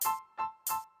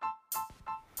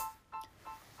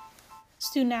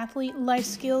Student Athlete Life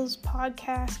Skills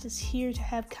podcast is here to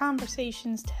have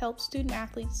conversations to help student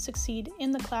athletes succeed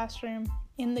in the classroom,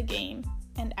 in the game,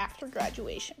 and after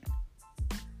graduation.